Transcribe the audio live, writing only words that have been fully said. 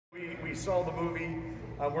we saw the movie.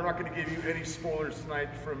 We're not going to give you any spoilers tonight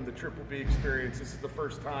from the Triple B experience. This is the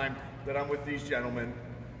first time that I'm with these gentlemen,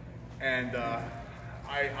 and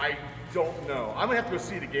I don't know. I'm going to have to go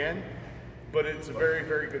see it again, but it's a very,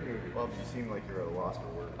 very good movie. Well, you seem like you're at a loss for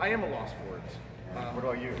words. I am a loss for words. What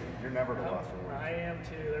about you? You're never at a loss for words. I am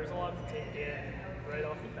too. There's a lot to take in right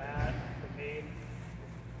off the bat. For me, it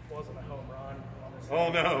wasn't a home run, honestly.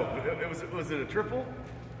 Oh no! Was it a triple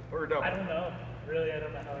or a double? I don't know. Really, I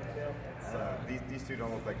don't know how I feel. These two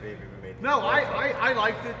don't look like they've even made. No, I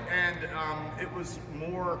liked it, and it was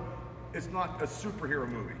more. It's not a superhero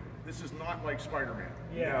movie. This is not like Spider-Man.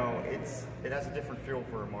 Yeah. No, it has a different feel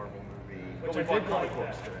for a Marvel movie. Which we I bought did comic like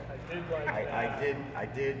books that. today. I did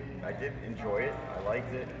like that. I did enjoy it. I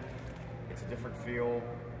liked it. It's a different feel,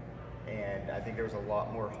 and I think there was a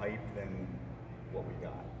lot more hype than what we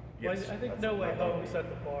got. Well, Yes. I think No Way Home set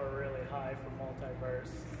the bar really high for Multiverse,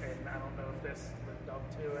 and I don't know if this lived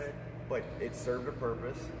up to it. But it served a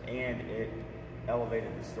purpose, and it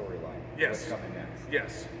elevated the storyline. Yes. What's coming next?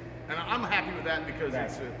 Yes, and I'm happy with that because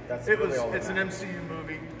That's it's really all that an matters. MCU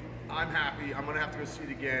movie. I'm happy. I'm gonna have to go see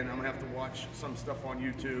it again. I'm gonna have to watch some stuff on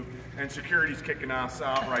YouTube. And security's kicking us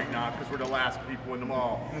out right now because we're the last people in the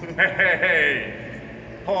mall. Hey,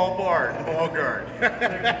 Paul Bart, Paul Guard.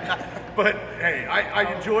 But hey,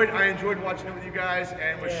 I enjoyed watching it with you guys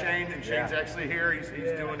and with Shane. And Shane's actually here. He's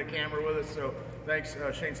doing the camera with us. So thanks,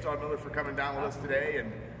 Shane Stodmiller, for coming down with us today.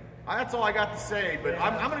 And that's all I got to say. But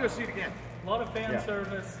I'm gonna go see it again. A lot of fan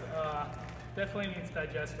service. Definitely needs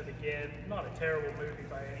digested again. Not a terrible movie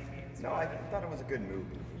by any means. No, I thought it was a good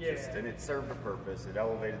movie. Yeah. And it served a purpose. It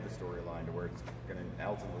elevated the storyline to where it's going to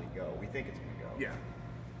ultimately go. We think it's going to go. Yeah,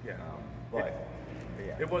 yeah. But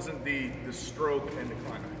yeah. It wasn't the stroke and the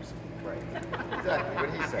climax. Right. Exactly what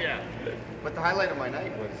he said. Yeah. But the highlight of my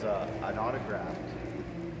night was an autographed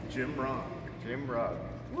Jim Brown. Jim Rugg.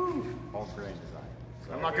 Woo! All grand design.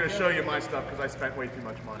 So, I'm not going to show you my stuff because I spent way too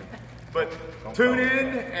much money. But Don't tune tell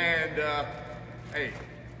in me. and hey,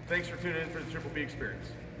 thanks for tuning in for the Triple B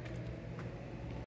experience.